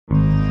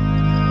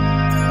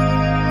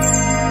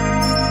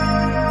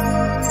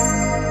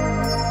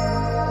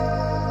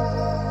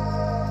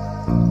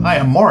Hi,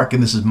 I'm Mark,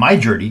 and this is my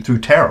journey through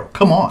tarot.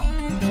 Come on.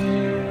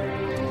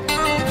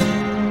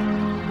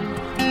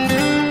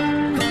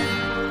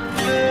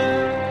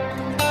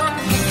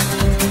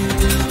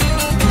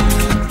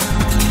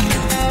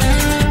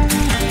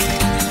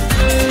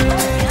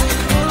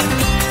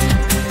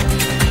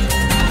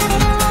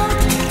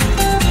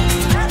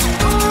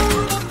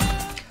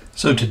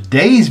 So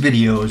today's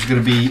video is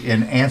going to be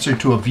an answer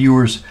to a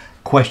viewer's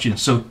question.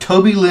 So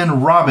Toby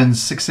Lynn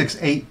Robbins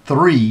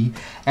 6683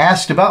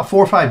 asked about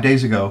 4 or 5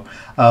 days ago,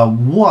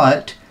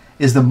 what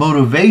is the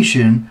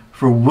motivation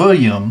for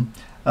William,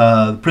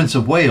 the Prince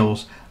of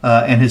Wales,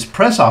 and his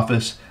press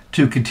office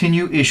to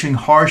continue issuing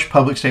harsh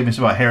public statements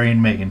about Harry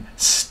and Meghan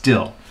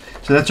still?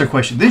 So that's her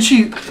question. Then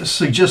she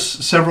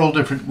suggests several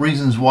different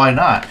reasons why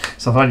not.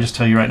 So I thought I'd just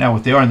tell you right now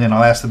what they are, and then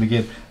I'll ask them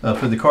again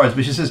for the cards.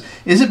 But she says,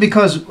 is it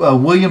because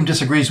William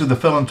disagrees with the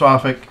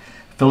philanthropic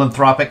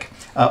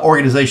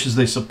organizations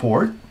they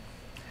support?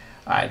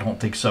 I don't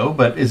think so.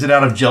 But is it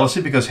out of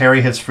jealousy because Harry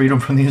has freedom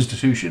from the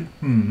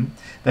institution?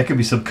 That could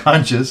be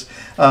subconscious.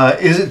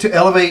 Is it to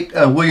elevate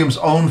William's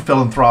own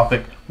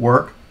philanthropic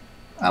work?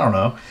 I don't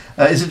know.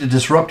 Is it to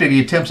disrupt any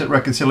attempts at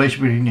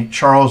reconciliation between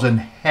Charles and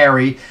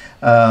Harry?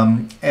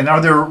 And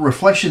are there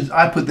reflections,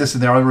 I put this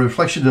in there, are there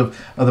reflections of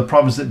the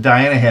problems that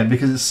Diana had?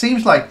 Because it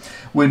seems like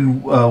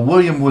when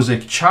William was a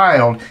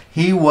child,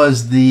 he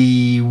was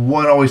the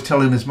one always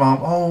telling his mom,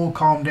 oh,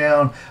 calm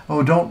down,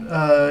 oh, don't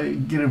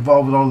get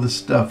involved with all this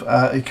stuff.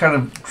 He kind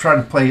of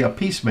trying to play a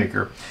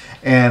peacemaker.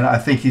 And I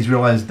think he's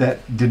realized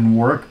that didn't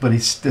work, but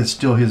that's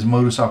still his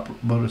modus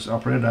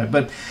operandi.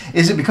 But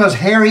is it because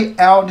Harry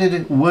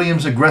outdid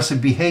William's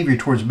aggressive behavior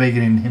towards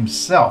Meghan and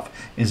himself?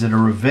 Is it a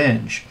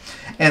revenge?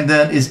 And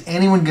then is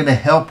anyone going to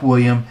help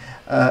William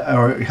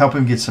or help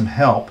him get some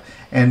help?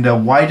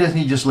 And why doesn't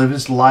he just live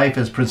his life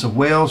as Prince of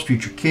Wales,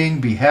 future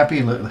king, be happy,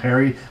 and let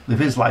Harry live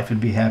his life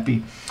and be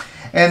happy?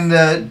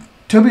 And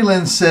Toby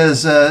Lynn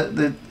says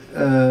that,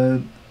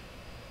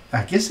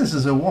 I guess this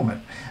is a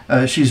woman.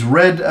 She's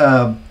read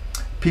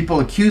people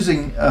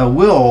accusing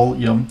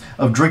William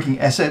of drinking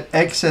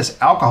excess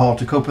alcohol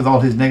to cope with all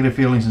his negative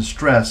feelings and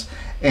stress.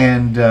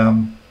 And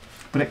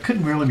but it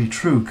couldn't really be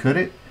true, could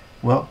it?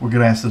 Well, we're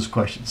going to ask those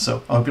questions.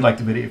 So I hope you like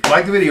the video. If you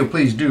like the video,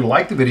 please do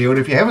like the video. And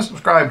if you haven't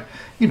subscribed,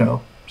 you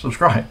know,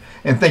 subscribe.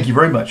 And thank you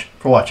very much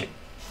for watching.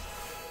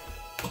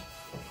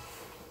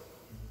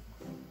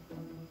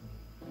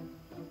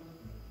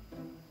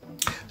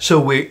 So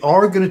we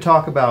are going to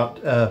talk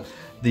about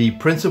the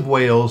Prince of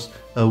Wales,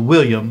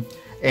 William,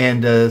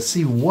 and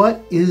see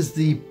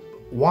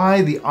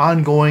why the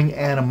ongoing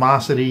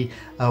animosity.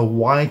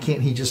 Why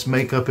can't he just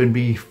make up and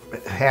be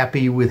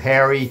happy with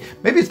Harry?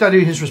 Maybe it's not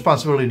even his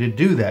responsibility to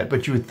do that,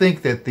 but you would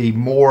think that the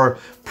more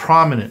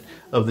prominent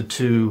of the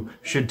two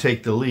should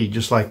take the lead,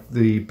 just like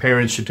the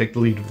parents should take the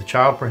lead of the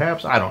child,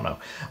 perhaps. I don't know.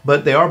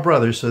 But they are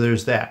brothers, so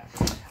there's that.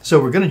 So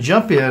we're going to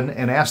jump in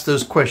and ask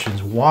those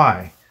questions.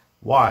 Why?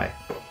 Why?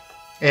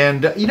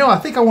 And, you know, I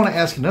think I want to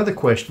ask another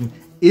question.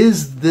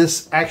 Is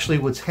this actually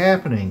what's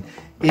happening?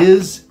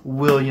 Is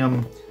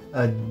William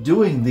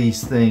doing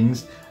these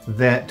things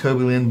that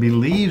Toby Lynn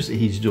believes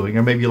he's doing,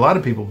 or maybe a lot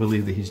of people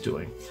believe that he's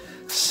doing?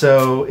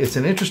 So it's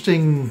an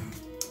interesting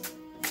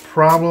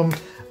problem.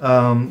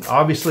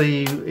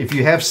 Obviously, if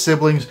you have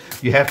siblings,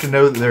 you have to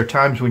know that there are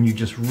times when you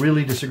just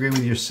really disagree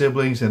with your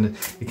siblings, and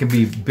it can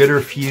be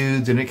bitter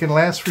feuds, and it can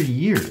last for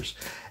years.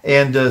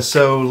 And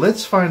so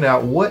let's find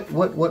out what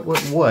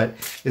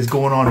is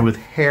going on with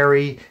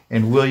Harry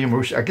and William,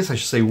 or I guess I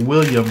should say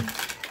William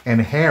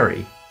and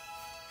Harry,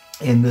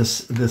 in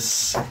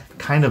this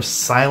kind of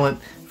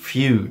silent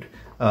feud.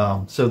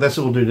 So that's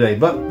what we'll do today.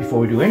 But before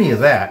we do any of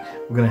that,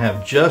 we're going to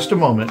have just a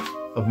moment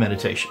of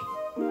meditation.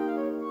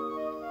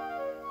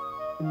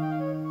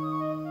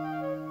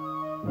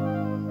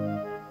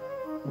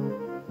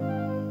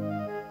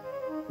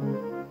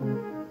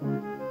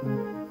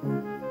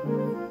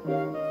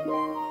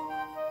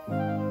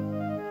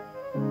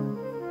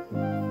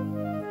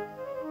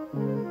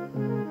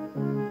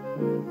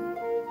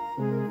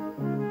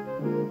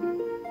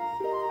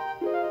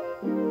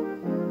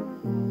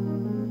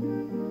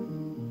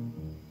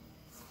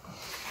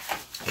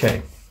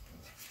 Okay,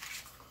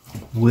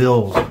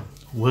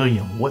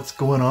 William, what's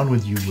going on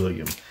with you,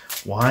 William?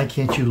 Why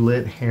can't you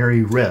let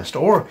Harry rest?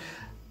 Or,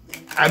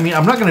 I mean,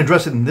 I'm not going to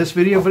address it in this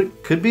video, but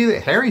it could be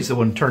that Harry's the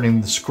one turning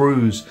the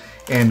screws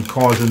and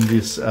causing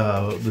this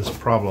this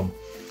problem.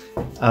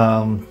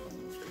 I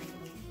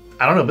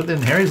don't know, but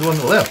then Harry's the one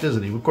that left,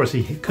 isn't he? Of course,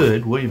 he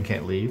could. William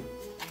can't leave.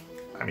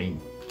 I mean,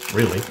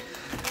 really.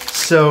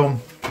 So,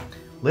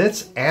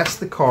 let's ask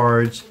the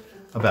cards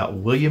about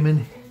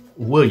William,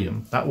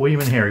 not William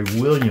and Harry,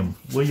 William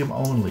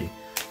only.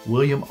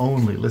 William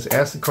only. Let's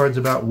ask the cards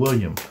about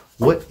William.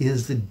 What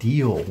is the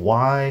deal?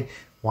 Why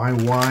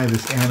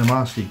this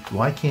animosity?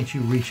 Why can't you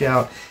reach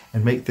out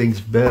and make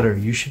things better?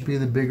 You should be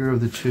the bigger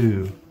of the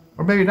two.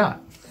 Or maybe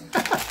not.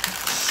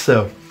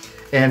 So,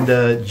 and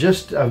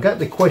I've got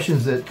the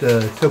questions that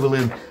Toby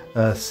Lynn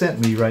sent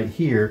me right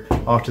here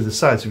off to the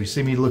side. So if you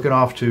see me looking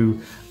off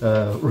to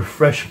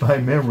refresh my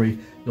memory,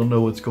 you'll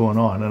know what's going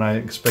on. And I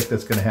expect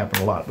that's going to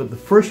happen a lot. But the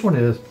first one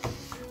is,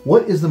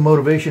 what is the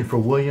motivation for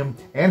William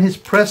and his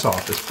press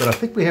office? But I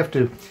think we have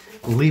to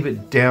leave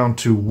it down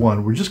to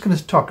one. We're just going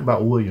to talk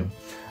about William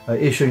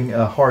issuing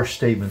harsh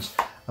statements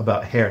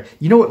about Harry.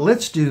 You know what?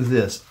 Let's do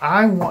this.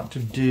 I want to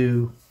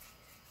do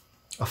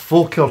a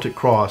full Celtic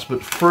cross,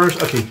 but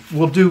first, okay,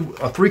 we'll do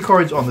 3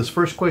 cards on this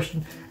first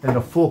question and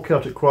a full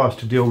Celtic cross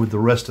to deal with the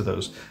rest of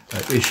those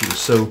issues.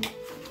 So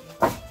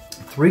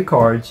 3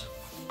 cards.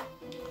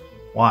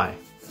 Why?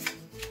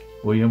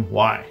 William,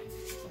 why?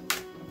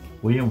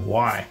 William,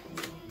 why?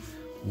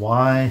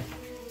 Why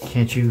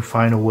can't you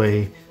find a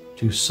way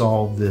to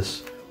solve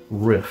this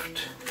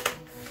rift?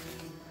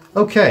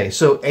 Okay,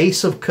 so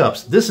Ace of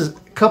Cups.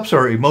 Cups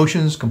are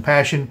emotions,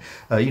 compassion,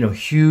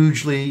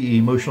 hugely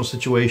emotional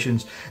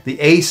situations. The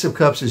Ace of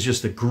Cups is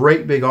just a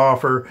great big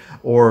offer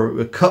or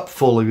a cup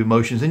full of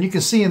emotions. And you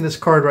can see in this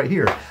card right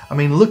here, I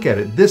mean, look at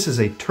it. This is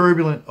a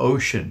turbulent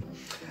ocean.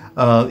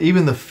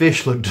 Even the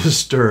fish look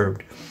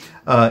disturbed.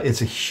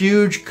 It's a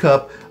huge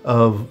cup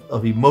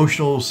of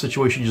emotional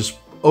situation just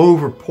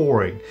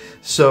overpouring.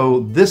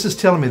 So this is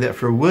telling me that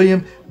for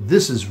William,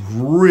 this is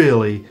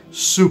really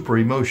super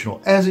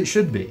emotional, as it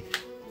should be.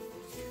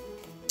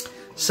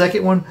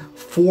 Second one,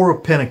 4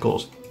 of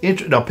Pentacles.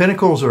 Now,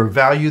 Pentacles are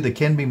value. They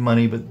can be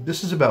money, but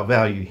this is about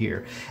value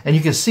here. And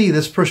you can see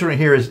this person right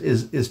here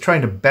is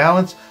trying to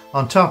balance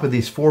on top of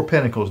these 4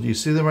 Pentacles. Do you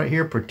see them right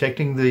here?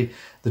 Protecting the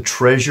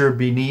treasure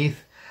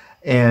beneath.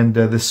 And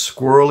this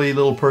squirrely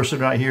little person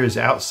right here is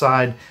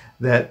outside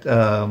that,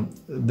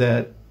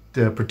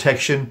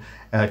 protection.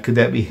 Could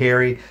that be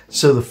Harry?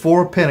 So the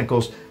 4 of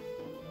Pentacles,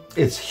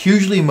 it's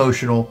hugely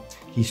emotional.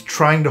 He's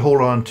trying to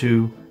hold on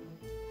to,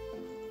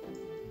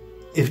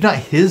 if not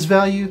his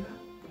value,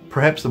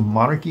 perhaps the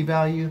monarchy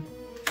value.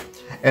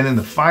 And then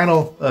the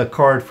final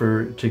card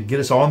to get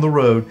us on the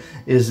road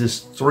is this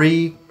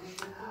 3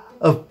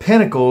 of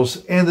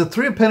Pentacles. And the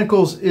 3 of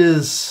Pentacles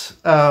is,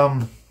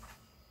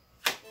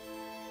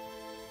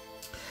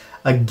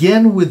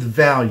 again, with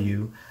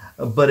value,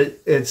 but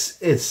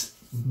it's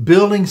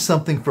building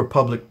something for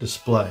public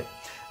display.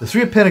 The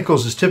 3 of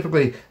Pentacles is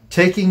typically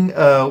taking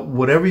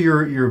whatever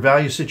your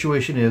value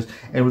situation is,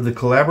 and with the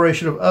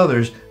collaboration of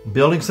others,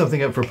 building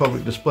something up for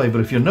public display. But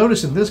if you'll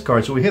notice in this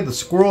card, so we had the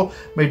squirrel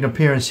made an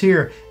appearance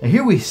here, and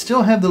here we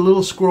still have the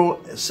little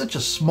squirrel, such a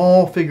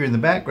small figure in the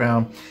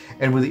background,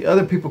 and with the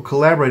other people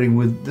collaborating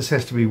with, this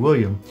has to be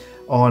William,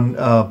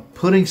 on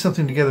putting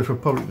something together for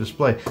public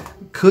display.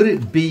 Could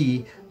it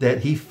be that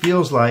he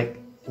feels like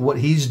what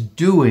he's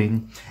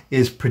doing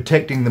is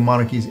protecting the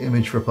monarchy's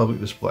image for public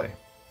display?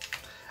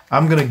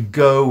 I'm going to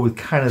go with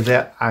kind of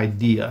that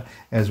idea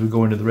as we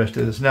go into the rest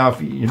of this. Now,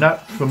 if you're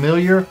not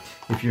familiar,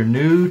 if you're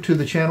new to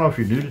the channel, if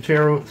you're new to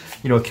tarot,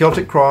 a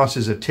Celtic Cross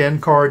is a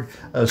 10-card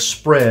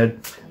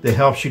spread that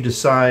helps you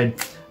decide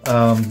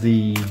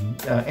the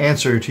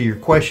answer to your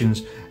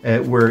questions,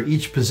 where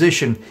each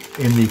position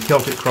in the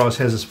Celtic Cross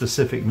has a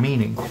specific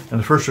meaning. And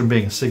the first one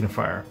being a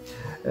signifier.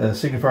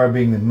 Signifier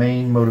being the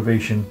main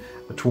motivation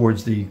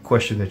towards the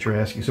question that you're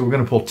asking. So we're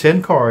going to pull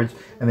 10 cards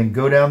and then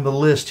go down the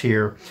list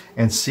here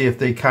and see if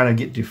they kind of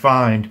get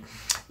defined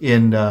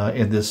in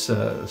this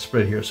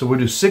spread here. So we'll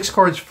do 6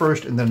 cards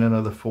first and then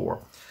another 4.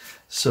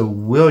 So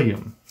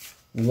William,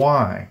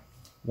 why?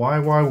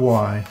 What are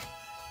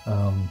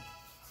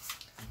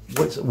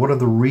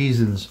the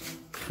reasons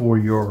for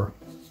your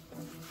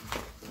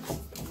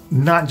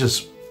not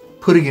just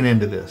putting an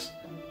end to this,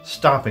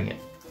 stopping it?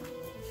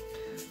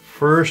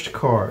 First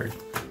card.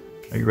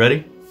 Are you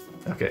ready?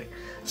 Okay.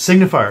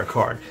 Signifier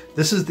card.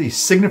 This is the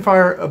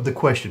signifier of the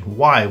question.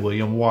 Why,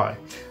 William? Why?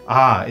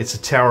 It's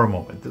a tower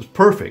moment. That's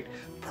perfect.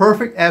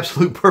 Perfect,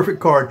 absolute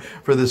perfect card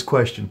for this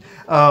question.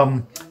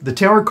 The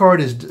tower card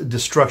is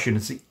destruction.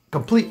 It's the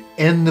complete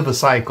end of a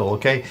cycle,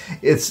 okay?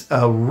 It's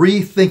a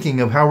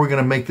rethinking of how we're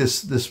going to make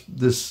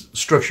this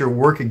structure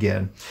work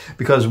again.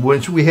 Because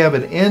once we have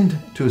an end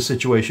to a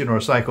situation or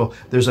a cycle,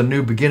 there's a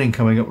new beginning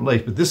coming up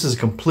late. But this is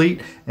complete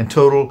and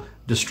total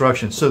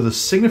destruction. So the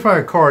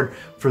signifier card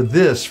for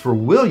this, for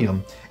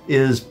William,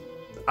 is,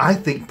 I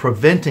think,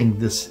 preventing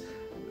this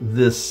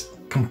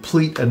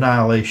complete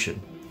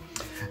annihilation.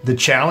 The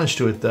challenge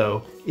to it,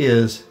 though,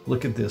 is,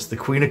 look at this, the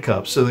Queen of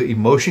Cups. So the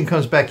emotion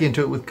comes back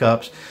into it with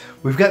Cups.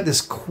 We've got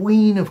this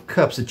Queen of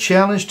Cups. The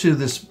challenge to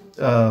this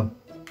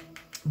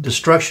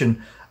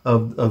destruction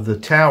of the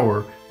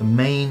tower, the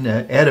main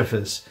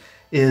edifice,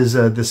 is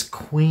this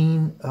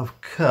Queen of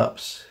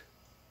Cups.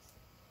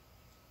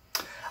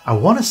 I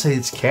want to say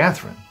it's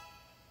Catherine.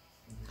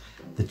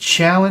 The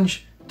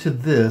challenge to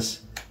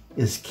this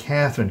is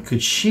Catherine.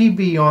 Could she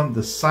be on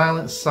the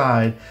silent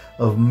side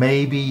of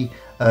maybe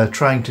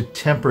trying to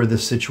temper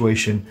this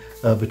situation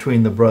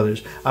between the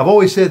brothers? I've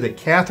always said that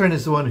Catherine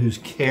is the one who's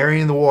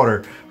carrying the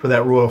water for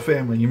that royal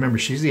family. You remember,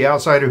 she's the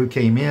outsider who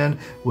came in,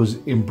 was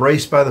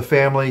embraced by the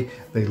family.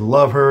 They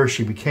love her.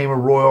 She became a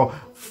royal,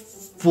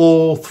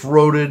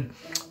 full-throated,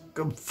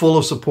 full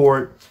of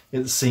support,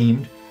 it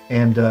seemed.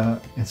 And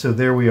so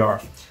there we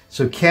are.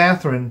 So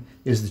Catherine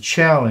is the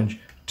challenge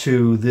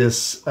to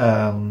this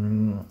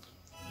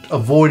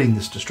avoiding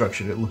this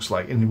destruction, it looks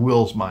like, in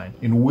Will's mind.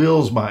 In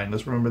Will's mind,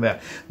 let's remember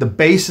that. The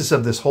basis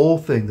of this whole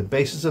thing, the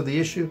basis of the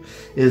issue,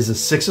 is the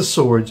Six of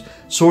Swords.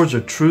 Swords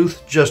are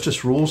truth,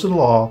 justice, rules, and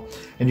law.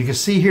 And you can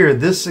see here,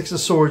 this Six of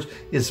Swords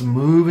is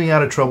moving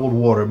out of troubled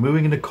water,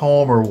 moving into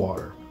calmer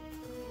water.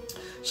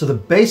 So the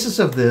basis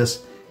of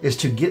this is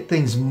to get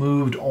things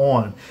moved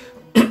on.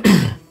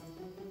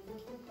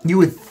 You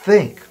would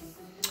think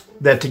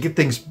that to get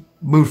things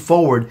moved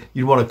forward,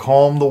 you'd want to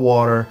calm the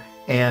water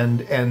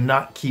and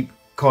not keep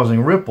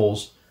causing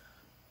ripples.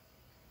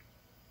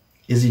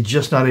 Is he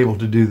just not able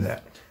to do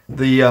that?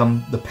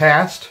 The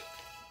past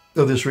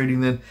of this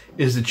reading then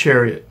is the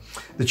Chariot.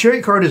 The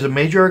Chariot card is a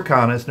major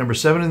arcana. It's number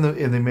 7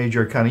 in the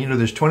major arcana. You know,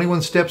 there's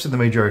 21 steps in the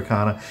major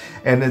arcana,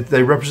 and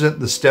they represent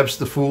the steps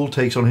the Fool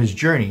takes on his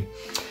journey.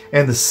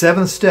 And the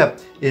 7th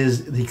step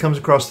is he comes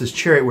across this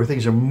chariot where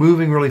things are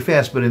moving really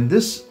fast. But in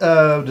this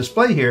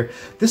display here,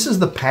 this is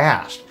the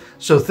past.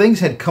 So things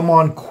had come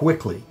on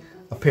quickly,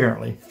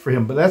 apparently, for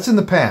him. But that's in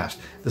the past.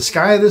 The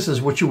sky of this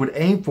is what you would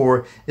aim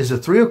for, is the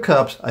Three of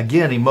Cups.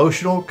 Again,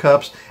 emotional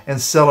cups and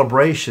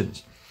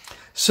celebrations.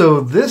 So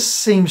this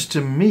seems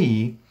to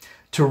me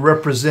to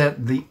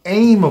represent the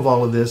aim of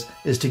all of this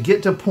is to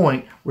get to a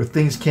point where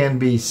things can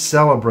be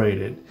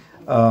celebrated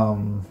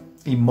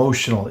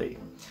emotionally.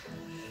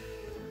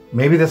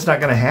 Maybe that's not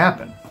going to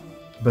happen,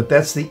 but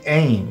that's the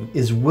aim.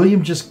 Is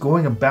William just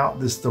going about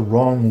this the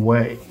wrong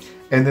way?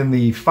 And then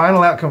the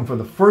final outcome for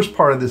the first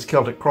part of this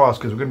Celtic Cross,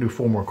 because we're going to do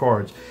 4 more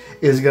cards,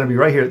 is going to be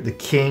right here, the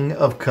King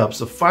of Cups.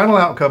 The final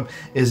outcome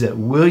is that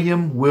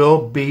William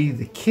will be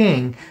the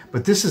king,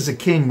 but this is a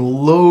king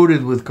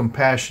loaded with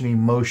compassion,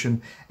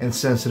 emotion, and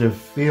sensitive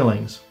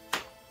feelings.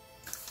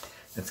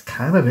 That's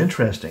kind of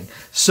interesting.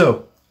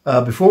 So,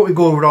 before we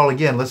go over it all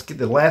again, let's get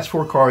the last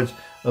 4 cards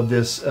of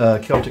this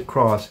Celtic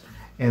Cross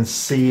and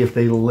see if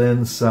they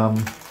lend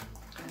some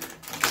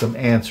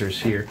answers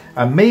here.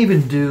 I may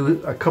even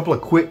do a couple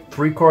of quick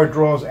 3-card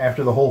draws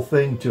after the whole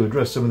thing to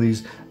address some of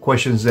these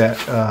questions that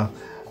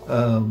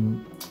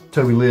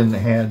Toby Lynn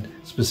had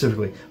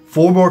specifically.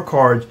 4 more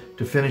cards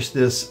to finish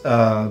this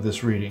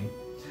this reading.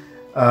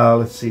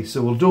 Let's see.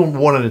 So we'll do them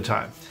one at a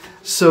time.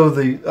 So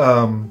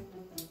the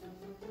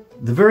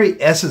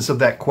very essence of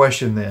that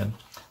question then,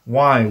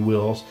 why,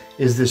 Wills,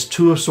 is this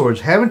Two of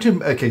Swords. Having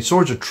to, okay,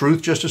 swords are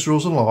truth, justice,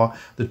 rules, and law.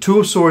 The Two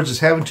of Swords is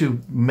having to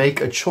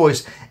make a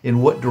choice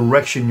in what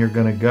direction you're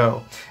going to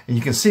go. And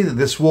you can see that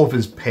this wolf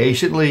is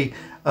patiently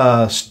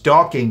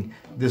stalking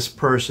this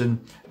person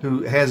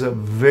who has a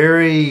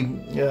very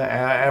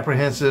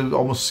apprehensive,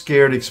 almost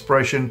scared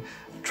expression,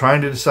 trying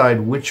to decide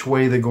which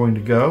way they're going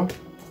to go.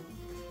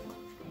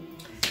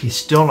 He's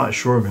still not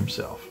sure of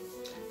himself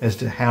as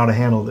to how to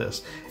handle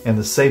this. And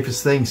the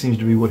safest thing seems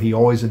to be what he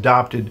always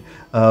adopted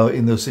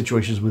in those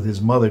situations with his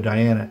mother,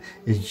 Diana,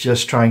 is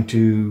just trying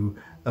to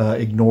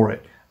ignore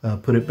it,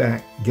 put it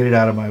back, get it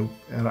out of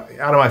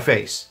my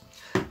face.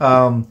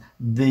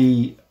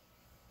 The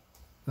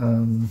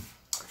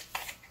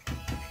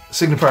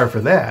signifier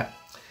for that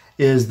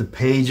is the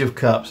Page of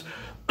Cups.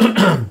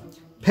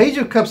 Page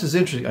of Cups is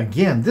interesting.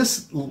 Again,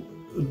 this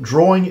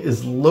drawing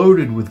is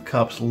loaded with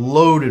cups,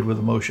 loaded with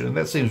emotion, and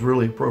that seems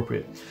really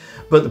appropriate.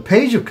 But the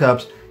Page of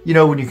Cups, you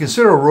know, when you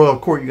consider a royal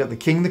court, you got the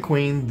king, the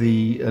queen,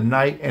 the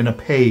knight, and a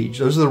page.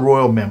 Those are the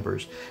royal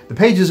members. The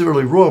page isn't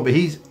really royal, but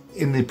he's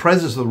in the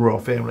presence of the royal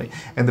family.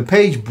 And the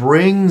page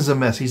brings a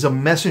message. He's a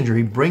messenger.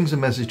 He brings a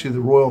message to the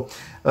royal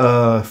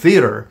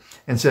theater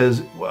and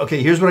says,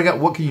 okay, here's what I got.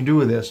 What can you do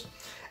with this?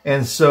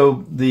 And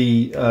so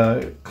the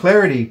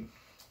clarity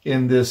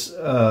in this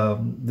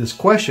this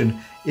question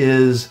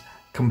is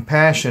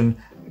compassion.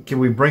 Can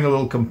we bring a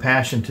little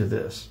compassion to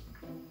this?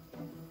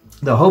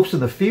 The hopes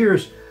and the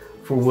fears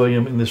for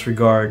William in this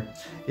regard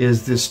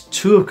is this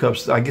Two of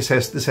Cups. I guess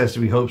this has to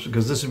be hopes,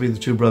 because this would be the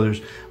 2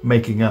 brothers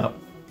making up.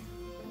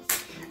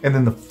 And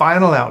then the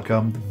final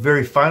outcome, the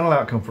very final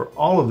outcome for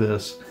all of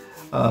this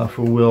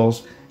for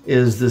Wills,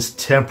 is this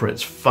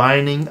Temperance,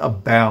 finding a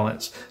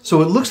balance.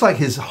 So it looks like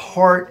his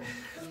heart,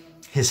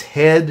 his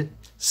head,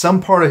 some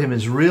part of him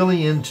is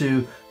really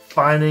into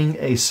finding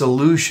a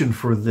solution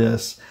for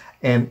this.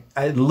 And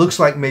it looks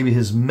like maybe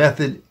his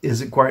method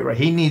isn't quite right.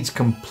 He needs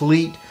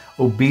complete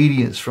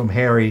obedience from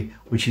Harry,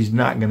 which he's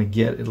not going to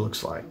get, it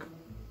looks like.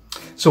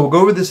 So we'll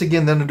go over this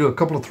again, then we'll do a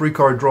couple of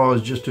 3-card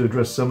draws just to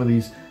address some of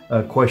these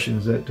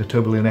questions that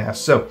Toby Lynn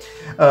asked. So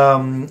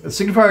the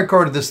signifier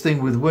card of this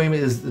thing with William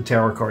is the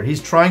Tower card.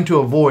 He's trying to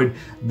avoid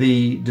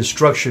the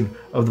destruction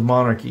of the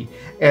monarchy.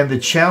 And the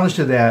challenge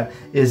to that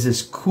is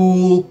this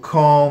cool,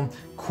 calm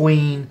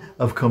queen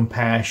of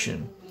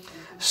compassion.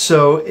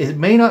 So it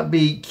may not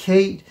be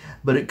Kate,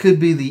 but it could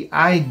be the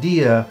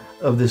idea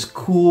of this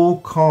cool,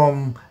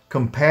 calm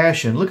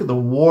compassion. Look at the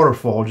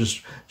waterfall,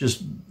 just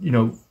you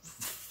know,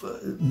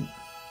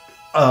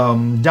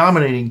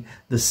 dominating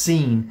the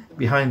scene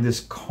behind this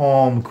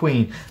calm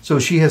queen. So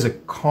she has a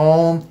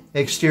calm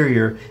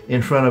exterior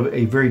in front of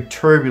a very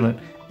turbulent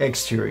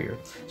exterior.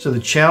 So the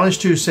challenge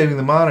to saving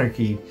the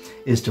monarchy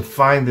is to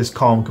find this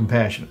calm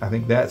compassion. I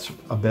think that's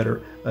a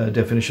better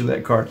definition of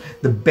that card.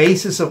 The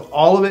basis of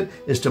all of it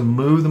is to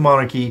move the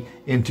monarchy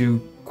into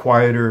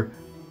quieter,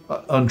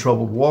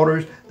 untroubled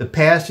waters. The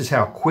past is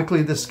how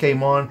quickly this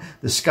came on.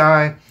 The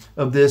sky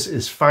of this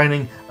is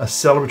finding a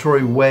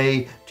celebratory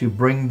way to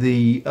bring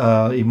the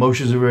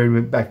emotions of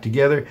everybody back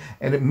together.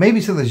 And it may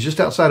be something that's just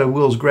outside of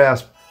Will's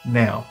grasp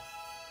now.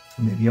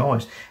 Maybe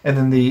always. And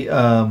then the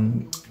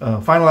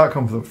final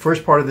outcome for the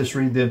first part of this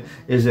read then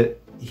is that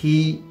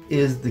he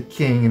is the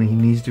king, and he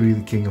needs to be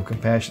the king of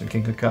compassion, the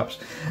king of cups.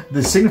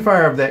 The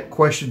signifier of that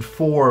question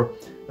for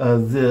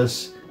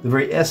this, the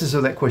very essence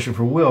of that question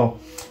for Will,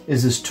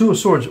 is this Two of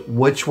Swords.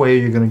 Which way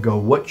are you going to go?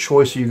 What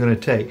choice are you going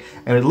to take?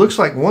 And it looks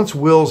like once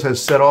Will's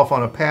has set off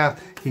on a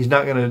path, he's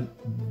not going to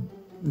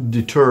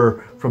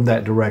deter from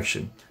that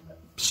direction.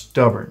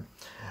 Stubborn.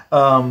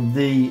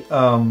 The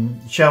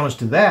challenge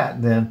to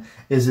that then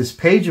is this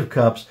Page of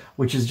Cups,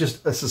 which is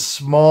just a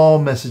small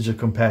message of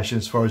compassion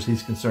as far as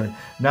he's concerned.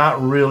 Not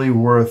really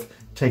worth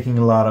taking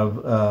a lot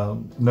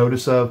of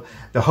notice of.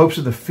 The hopes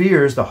and the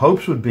fears, the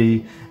hopes would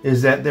be,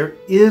 is that there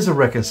is a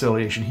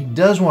reconciliation. He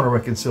does want a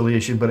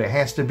reconciliation, but it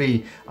has to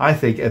be, I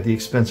think, at the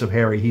expense of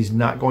Harry. He's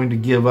not going to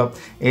give up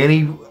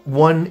any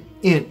 1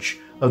 inch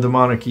of the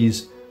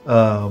monarchy's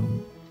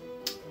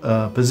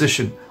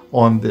position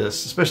on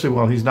this, especially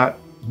while he's not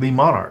the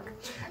monarch.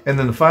 And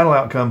then the final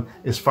outcome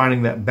is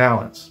finding that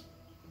balance.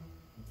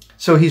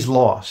 So he's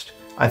lost.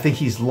 I think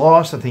he's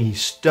lost. I think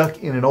he's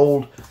stuck in an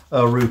old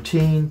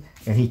routine,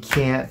 and he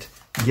can't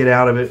get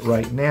out of it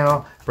right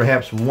now.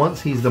 Perhaps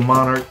once he's the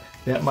monarch,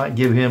 that might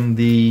give him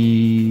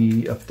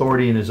the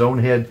authority in his own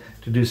head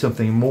to do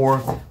something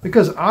more.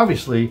 Because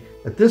obviously,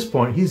 at this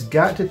point, he's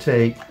got to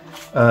take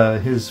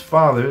his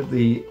father,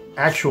 the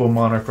actual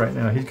monarch right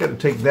now, he's got to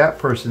take that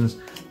person's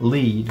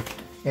lead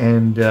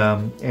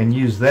and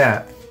use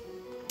that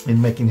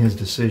in making his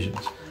decisions.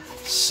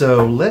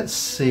 So let's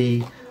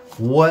see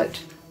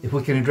if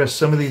we can address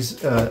some of these,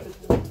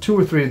 2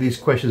 or 3 of these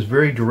questions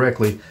very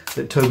directly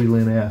that Toby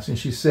Lynn asked. And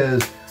she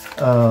says,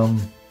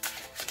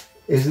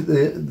 is it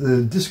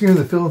the disagreement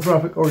of the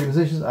philanthropic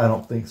organizations? I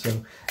don't think so.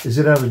 Is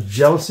it out of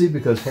jealousy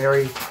because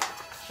Harry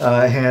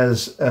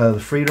has the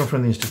freedom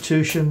from the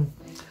institution?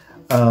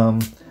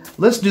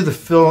 Let's do the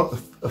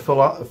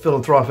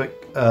philanthropic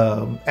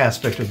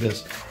aspect of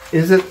this.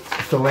 Is it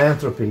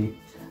philanthropy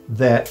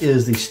that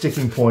is the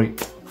sticking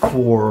point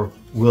for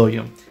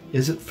William?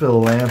 Is it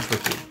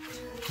philanthropy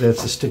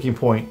that's the sticking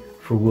point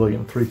for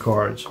William? 3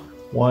 cards.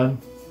 1,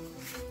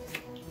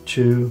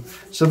 2.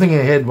 Something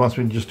ahead wants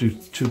me to just do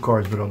 2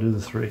 cards, but I'll do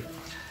the 3.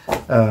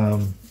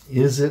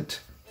 Is it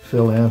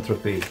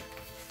philanthropy?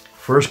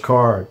 First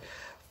card.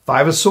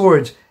 5 of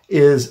Swords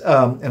is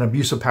an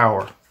abuse of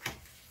power.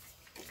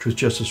 Truth,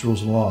 justice,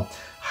 rules, and law.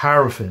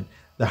 Hierophant.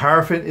 The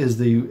Hierophant is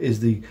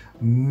the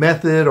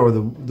method or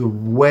the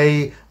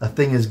way a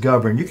thing is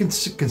governed. You can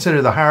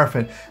consider the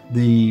Hierophant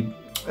the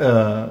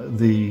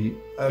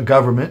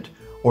government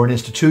or an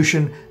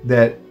institution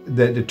that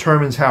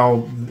determines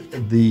how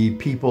the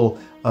people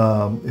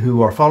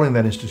who are following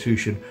that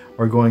institution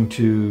are going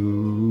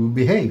to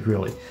behave,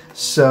 really.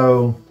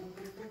 So,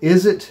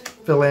 is it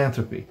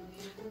philanthropy?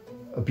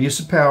 Abuse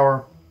of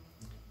power,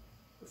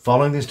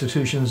 following the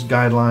institution's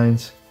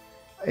guidelines,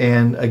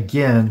 and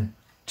again,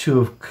 2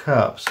 of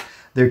Cups.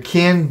 There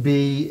can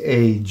be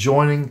a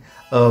joining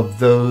of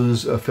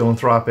those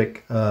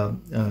philanthropic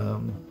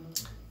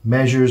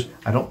measures.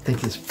 I don't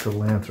think it's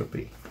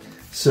philanthropy.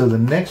 So the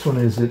next one,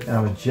 is it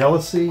out of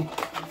jealousy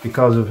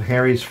because of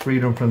Harry's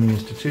freedom from the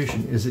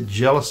institution? Is it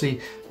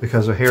jealousy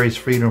because of Harry's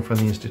freedom from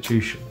the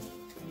institution?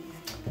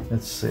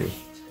 Let's see.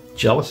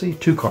 Jealousy,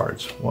 2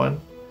 cards. 1,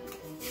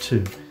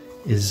 2.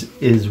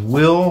 Is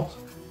Will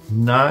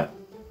not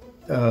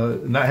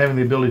having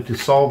the ability to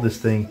solve this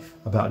thing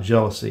about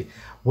jealousy?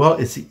 Well,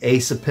 it's the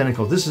Ace of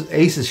Pentacles.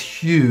 Ace is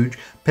huge.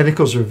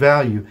 Pentacles are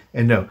value.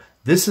 And no,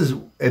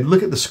 and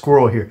look at the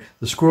squirrel here.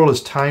 The squirrel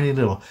is tiny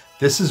little.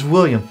 This is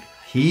William.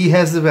 He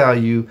has the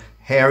value.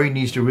 Harry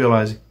needs to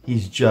realize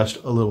he's just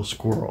a little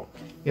squirrel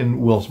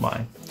in Will's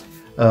mind.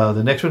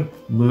 The next one,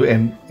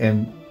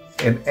 and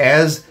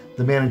as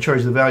the man in charge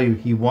of the value,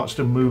 he wants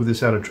to move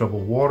this out of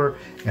troubled water.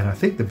 And I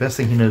think the best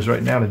thing he knows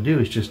right now to do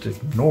is just to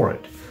ignore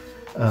it.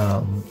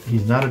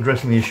 He's not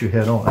addressing the issue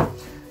head on.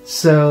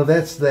 So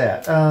that's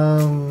that.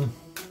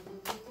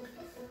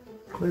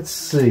 Let's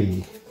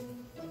see.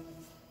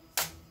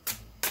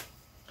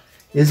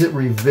 Is it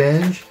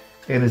revenge?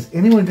 And is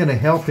anyone going to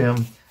help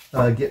him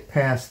get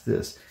past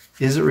this?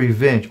 Is it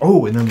revenge?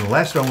 Oh, and then the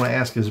last one I want to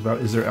ask is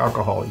there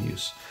alcohol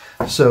use?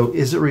 So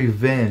is it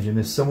revenge? And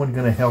is someone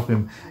going to help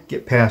him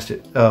get past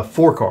it?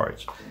 4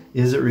 cards.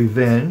 Is it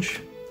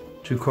revenge?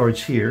 2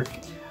 cards here.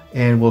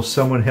 And will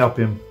someone help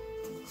him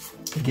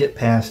get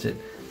past it?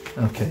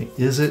 Okay,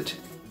 is it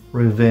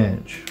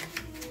revenge?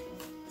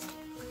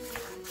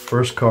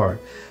 First card.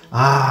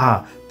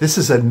 This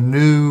is a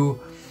new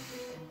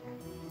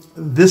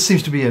this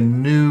seems to be a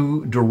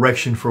new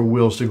direction for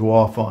Wills to go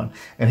off on.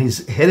 And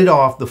he's headed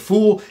off. The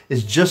Fool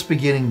is just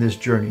beginning this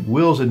journey.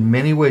 Wills, in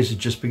many ways, is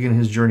just beginning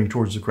his journey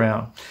towards the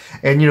crown.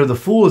 And, the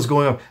Fool is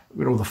going up,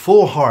 with a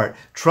full heart,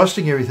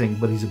 trusting everything,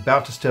 but he's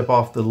about to step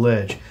off the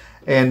ledge.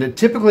 And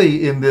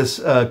typically in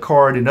this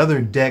card, in other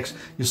decks,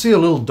 you'll see a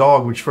little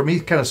dog, which for me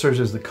kind of serves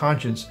as the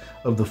conscience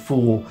of the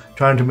Fool,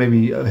 trying to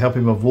maybe help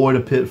him avoid a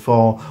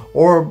pitfall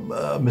or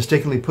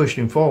mistakenly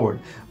pushing him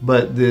forward.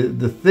 But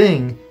the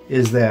thing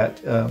is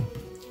that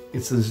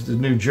it's this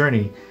new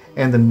journey,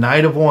 and the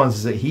Knight of Wands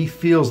is that he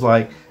feels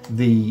like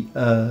the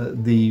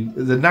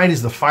Knight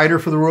is the fighter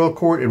for the royal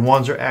court, and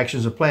Wands are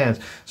actions or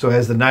plans. So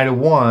as the Knight of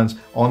Wands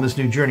on this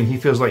new journey, he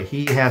feels like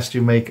he has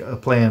to make a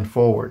plan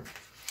forward.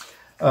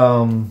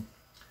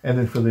 And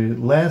then for the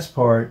last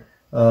part,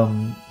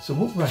 so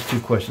what were my 2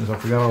 questions? I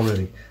forgot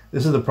already.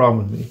 This is the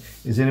problem with me.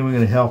 Is anyone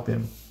going to help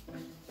him?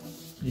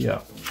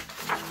 Yeah.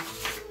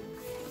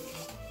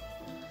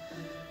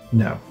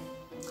 No.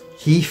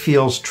 He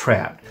feels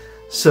trapped.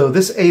 So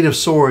this 8 of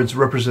Swords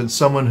represents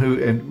someone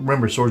who, and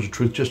remember, swords are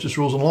truth, justice,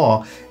 rules, and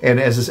law. And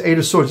as this 8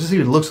 of Swords, this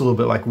even looks a little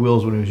bit like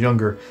Wills when he was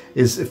younger,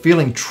 is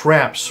feeling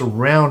trapped,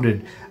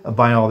 surrounded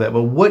by all that.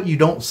 But what you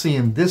don't see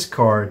in this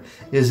card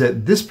is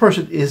that this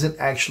person isn't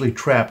actually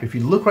trapped. If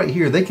you look right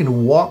here, they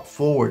can walk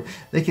forward.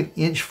 They can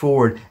inch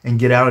forward and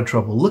get out of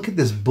trouble. Look at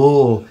this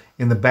bull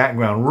in the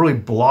background, really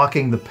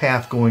blocking the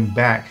path going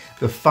back.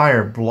 The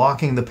fire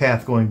blocking the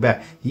path going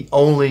back. He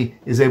only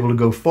is able to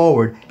go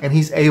forward, and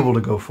he's able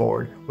to go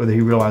forward, whether he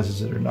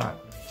realizes it or not.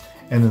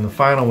 And then the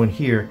final one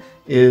here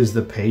is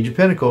the Page of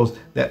Pentacles.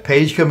 That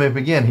page coming up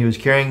again. He was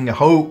carrying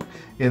hope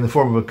in the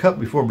form of a cup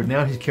before, but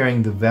now he's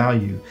carrying the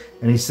value.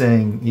 And he's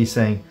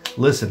saying,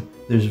 listen,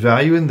 there's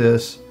value in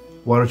this.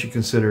 Why don't you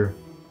consider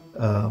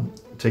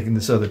taking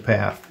this other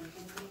path?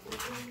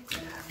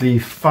 The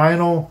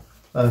final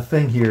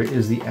thing here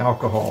is the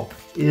alcohol.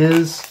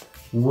 Is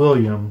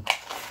William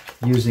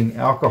using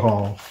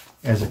alcohol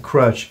as a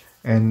crutch,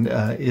 and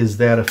is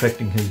that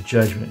affecting his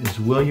judgment? Is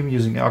William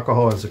using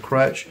alcohol as a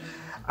crutch?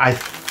 I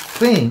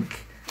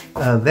think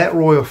that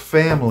royal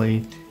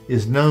family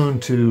is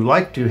known to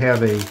like to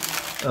have a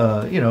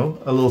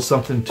a little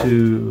something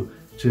to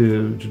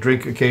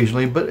drink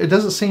occasionally, but it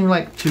doesn't seem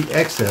like to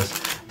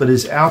excess. But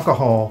is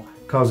alcohol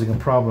causing a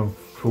problem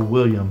for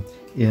William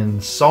in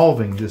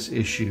solving this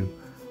issue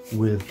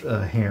with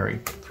Harry?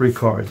 3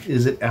 cards.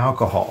 Is it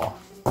alcohol?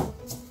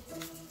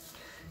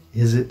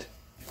 Is it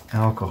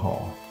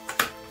alcohol?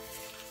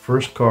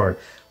 First card.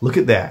 Look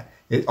at that.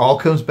 It all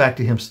comes back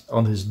to him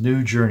on his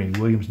new journey,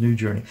 William's new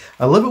journey.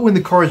 I love it when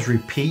the cards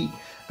repeat,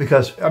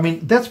 because, I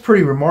mean, that's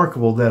pretty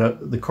remarkable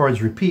that the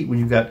cards repeat when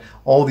you've got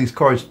all these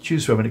cards to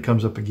choose from and it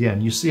comes up again.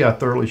 You see I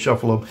thoroughly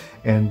shuffle them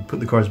and put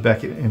the cards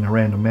back in a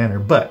random manner.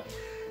 But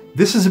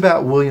this is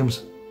about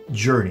William's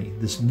journey,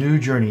 this new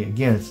journey.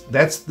 Again,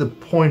 that's the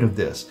point of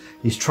this.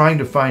 He's trying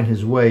to find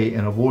his way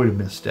and avoid a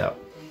misstep.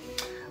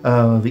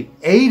 The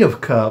 8 of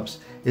Cups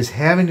is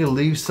having to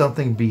leave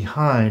something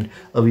behind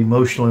of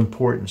emotional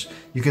importance.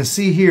 You can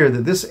see here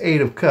that this 8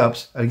 of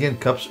Cups, again,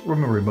 cups,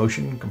 remember,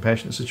 emotion,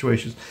 compassionate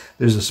situations.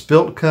 There's a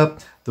spilt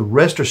cup. The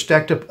rest are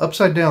stacked up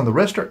upside down. The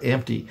rest are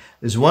empty.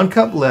 There's 1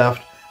 cup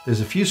left.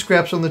 There's a few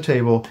scraps on the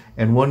table,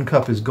 and 1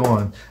 cup is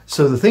gone.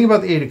 So the thing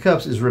about the 8 of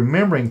Cups is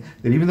remembering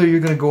that even though you're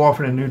going to go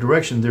off in a new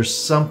direction, there's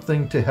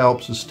something to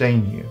help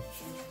sustain you.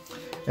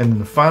 And then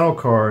the final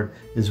card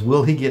is,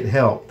 will he get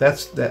help?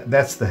 That's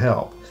the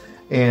help.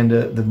 And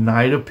the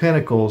Knight of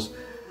Pentacles,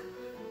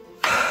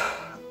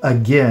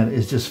 again,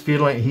 is just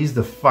feeling like he's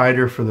the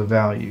fighter for the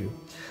value.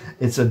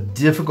 It's a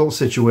difficult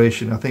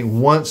situation. I think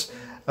once,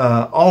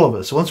 all of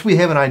us, once we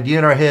have an idea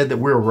in our head that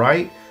we're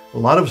right, a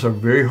lot of us are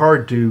very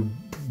hard to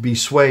be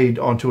swayed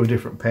onto a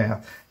different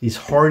path. He's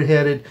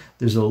hard-headed.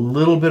 There's a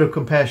little bit of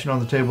compassion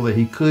on the table that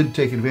he could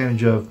take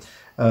advantage of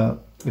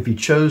if he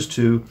chose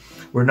to.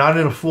 We're not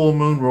in a full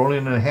moon, we're only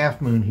in a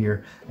half moon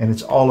here, and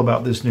it's all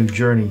about this new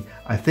journey.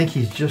 I think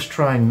he's just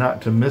trying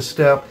not to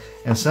misstep,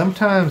 and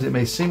sometimes it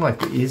may seem like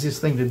the easiest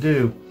thing to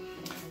do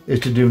is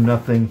to do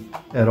nothing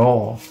at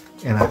all.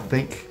 And I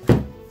think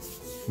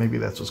maybe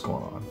that's what's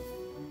going on.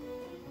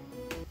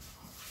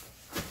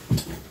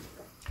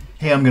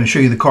 Hey, I'm going to show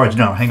you the cards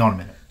now. Hang on a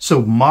minute.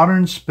 So,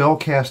 Modern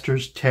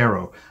Spellcasters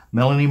Tarot,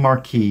 Melanie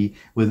Marquis,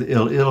 with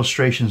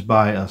illustrations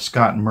by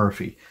Scott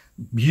Murphy.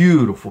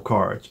 Beautiful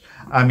cards.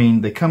 I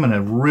mean, they come in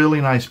a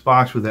really nice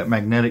box with that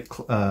magnetic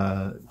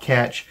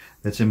catch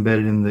that's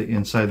embedded in the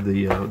inside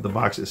the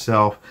box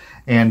itself,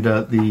 and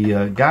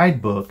the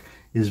guidebook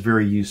is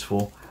very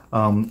useful.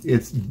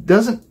 It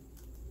doesn't,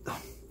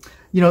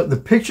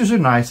 the pictures are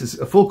nice. It's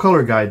a full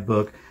color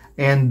guidebook,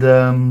 and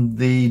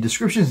the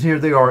descriptions here,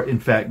 they are in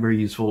fact very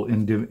useful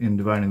in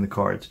divining the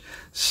cards.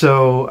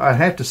 So I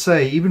have to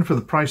say, even for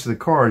the price of the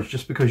cards,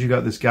 just because you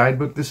got this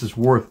guidebook, this is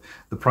worth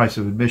the price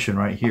of admission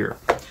right here.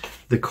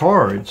 The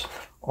cards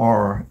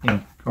are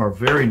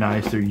very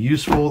nice. They're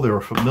useful. They're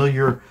a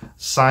familiar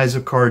size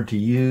of card to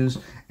use,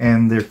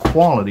 and they're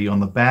quality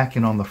on the back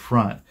and on the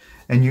front.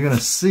 And you're going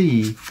to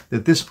see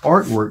that this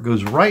artwork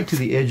goes right to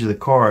the edge of the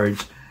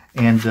cards,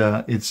 and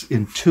it's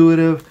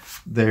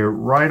intuitive. They're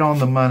right on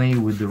the money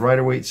with the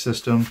Rider-Waite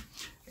system,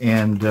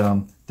 and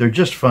they're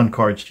just fun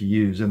cards to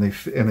use, and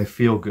they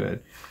feel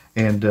good.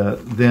 And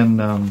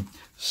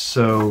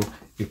so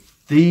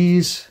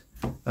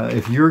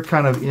if you're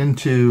kind of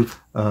into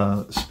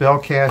spell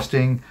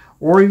casting,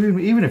 or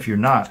even if you're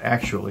not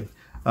actually,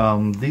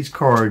 these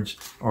cards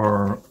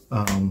are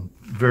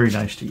very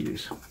nice to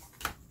use.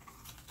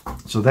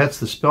 So that's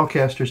the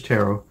Spellcasters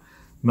Tarot,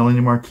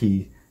 Melanie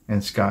Marquis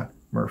and Scott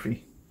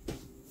Murphy.